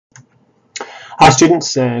Hi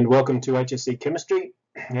students, and welcome to HSC Chemistry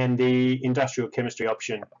and the Industrial Chemistry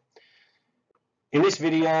option. In this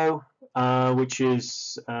video, which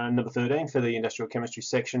is number 13 for the Industrial Chemistry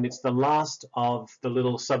section, it's the last of the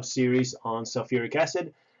little sub-series on sulfuric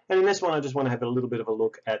acid, and in this one I just want to have a little bit of a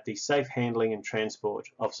look at the safe handling and transport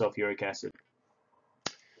of sulfuric acid.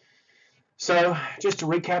 So just to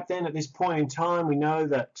recap then, at this point in time, we know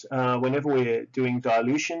that whenever we're doing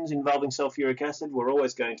dilutions involving sulfuric acid, we're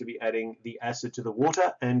always going to be adding the acid to the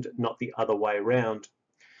water and not the other way around.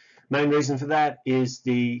 Main reason for that is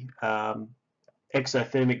the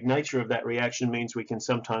exothermic nature of that reaction means we can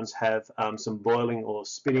sometimes have some boiling or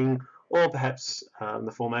spitting, or perhaps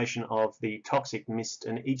the formation of the toxic mist,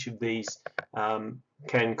 and each of these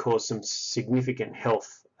can cause some significant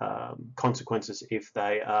health consequences if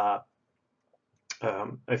they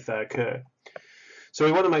occur. So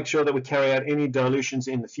we want to make sure that we carry out any dilutions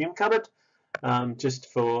in the fume cupboard just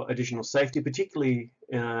for additional safety, particularly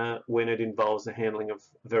when it involves the handling of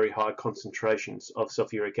very high concentrations of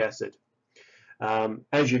sulfuric acid.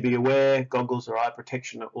 As you'd be aware, goggles or eye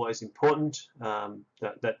protection are always important.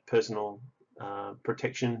 That personal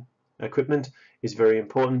protection equipment is very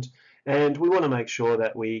important, and we want to make sure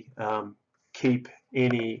that we keep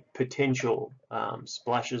any potential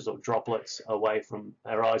splashes or droplets away from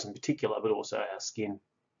our eyes in particular, but also our skin.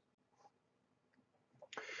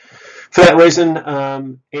 For that reason,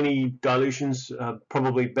 any dilutions are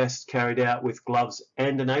probably best carried out with gloves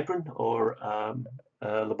and an apron or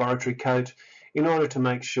a laboratory coat, in order to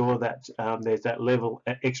make sure that there's that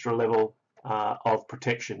extra level of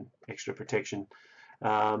protection,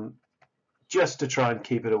 just to try and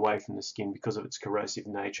keep it away from the skin because of its corrosive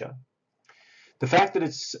nature. The fact that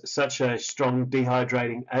it's such a strong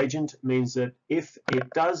dehydrating agent means that if it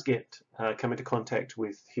does come into contact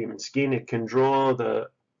with human skin, it can draw the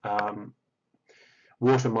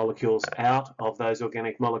water molecules out of those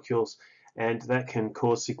organic molecules, and that can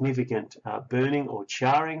cause significant burning or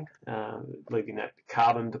charring, leaving that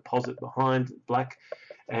carbon deposit behind, black,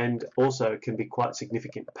 and also can be quite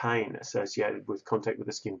significant pain associated with contact with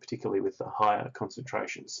the skin, particularly with the higher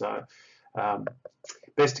concentrations. So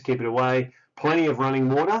best to keep it away. Plenty of running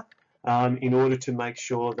water in order to make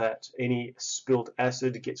sure that any spilt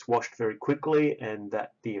acid gets washed very quickly and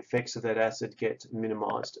that the effects of that acid get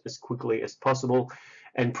minimized as quickly as possible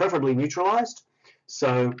and preferably neutralized.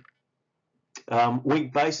 So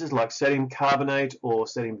weak bases like sodium carbonate or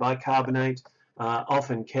sodium bicarbonate are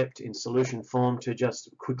often kept in solution form to just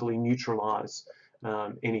quickly neutralize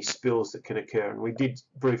any spills that can occur, and we did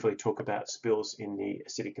briefly talk about spills in the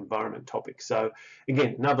acidic environment topic. So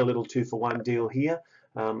again, another little 2-for-1 deal here.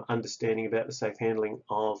 Understanding about the safe handling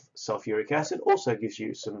of sulfuric acid also gives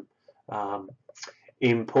you some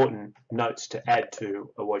important notes to add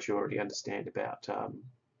to what you already understand about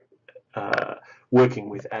working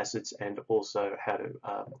with acids, and also how to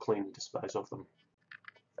clean and dispose of them.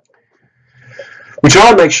 We try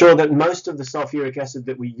and make sure that most of the sulfuric acid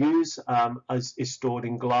that we use is stored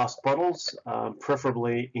in glass bottles,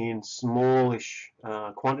 preferably in smallish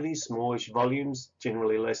quantities, smallish volumes,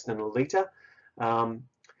 generally less than a litre.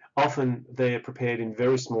 Often they're prepared in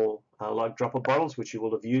very small, like dropper bottles, which you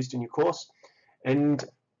will have used in your course. And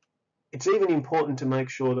it's even important to make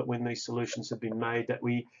sure that when these solutions have been made, that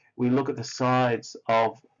we look at the sides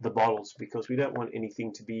of the bottles, because we don't want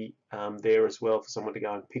anything to be there as well for someone to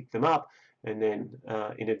go and pick them up and then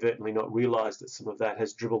inadvertently not realize that some of that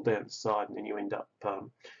has dribbled down the side, and then you end up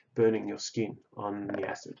burning your skin on the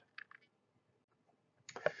acid.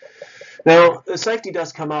 Now, the safety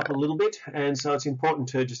does come up a little bit, and so it's important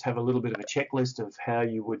to just have a little bit of a checklist of how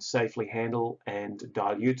you would safely handle and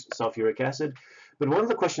dilute sulfuric acid. But one of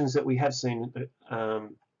the questions that we have seen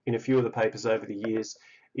in a few of the papers over the years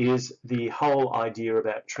is the whole idea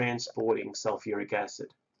about transporting sulfuric acid.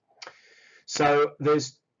 So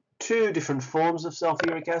there's two different forms of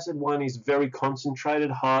sulfuric acid. One is very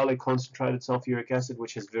concentrated, highly concentrated sulfuric acid,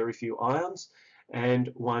 which has very few ions,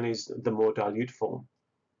 and one is the more dilute form.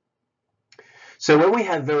 So when we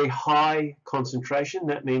have very high concentration,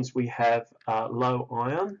 that means we have low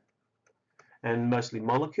ion and mostly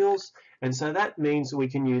molecules, and so that means we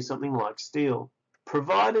can use something like steel.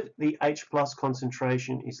 Provided the H+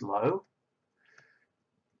 concentration is low,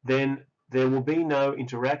 then there will be no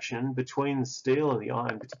interaction between the steel, or the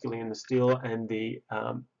iron particularly in the steel, and the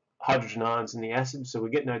hydrogen ions in the acid, so we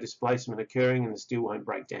get no displacement occurring and the steel won't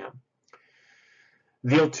break down.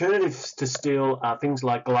 The alternatives to steel are things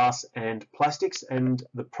like glass and plastics, and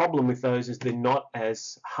the problem with those is they're not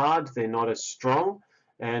as hard, they're not as strong,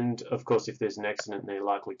 and of course if there's an accident they're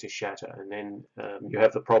likely to shatter, and then you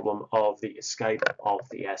have the problem of the escape of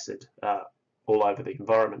the acid all over the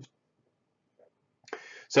environment.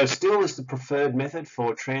 So steel is the preferred method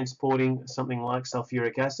for transporting something like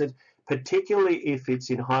sulfuric acid, particularly if it's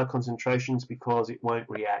in high concentrations because it won't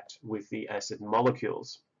react with the acid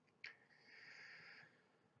molecules.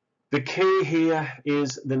 The key here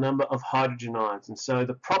is the number of hydrogen ions, and so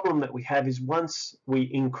the problem that we have is once we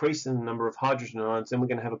increase the number of hydrogen ions, then we're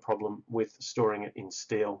going to have a problem with storing it in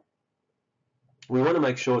steel. We want to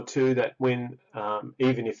make sure too that when,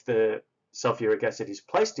 even if the sulfuric acid is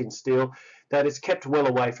placed in steel, that it's kept well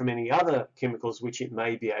away from any other chemicals which it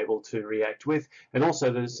may be able to react with, and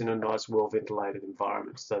also that it's in a nice well-ventilated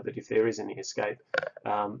environment so that if there is any escape,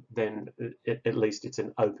 then at least it's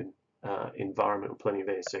an open environment with plenty of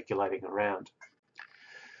air circulating around.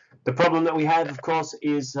 The problem that we have, of course,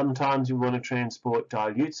 is sometimes we want to transport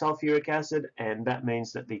dilute sulfuric acid, and that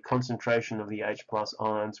means that the concentration of the H+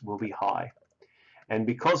 ions will be high. And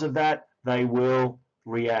because of that, they will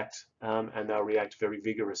react, and they'll react very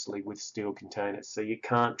vigorously with steel containers. So you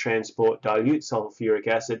can't transport dilute sulfuric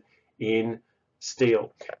acid in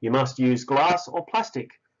steel. You must use glass or plastic.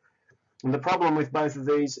 And the problem with both of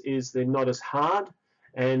these is they're not as hard,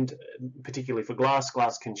 and particularly for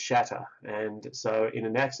glass can shatter. And so in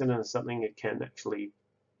an accident or something, it can actually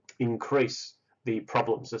increase the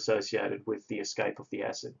problems associated with the escape of the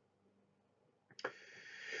acid.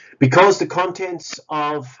 Because the contents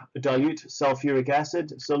of dilute sulfuric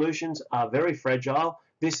acid solutions are very fragile,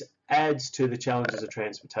 this adds to the challenges of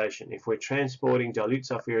transportation. If we're transporting dilute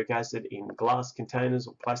sulfuric acid in glass containers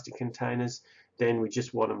or plastic containers, then we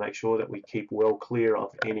just want to make sure that we keep well clear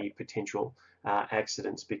of any potential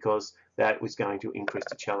accidents, because that was going to increase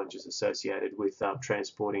the challenges associated with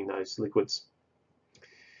transporting those liquids.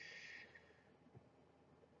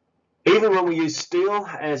 Even when we use steel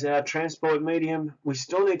as our transport medium, we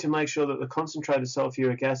still need to make sure that the concentrated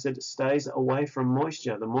sulfuric acid stays away from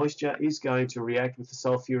moisture. The moisture is going to react with the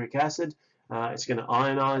sulfuric acid. It's going to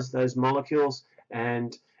ionize those molecules,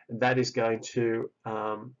 and that is going to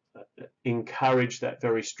encourage that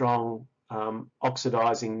very strong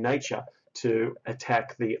oxidizing nature to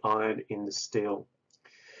attack the iron in the steel.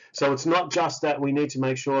 So it's not just that we need to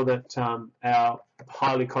make sure that our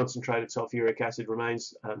highly concentrated sulfuric acid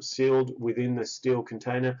remains sealed within the steel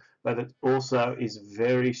container, but it also is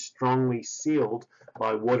very strongly sealed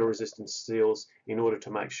by water-resistant seals in order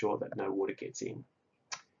to make sure that no water gets in.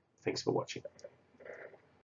 Thanks for watching.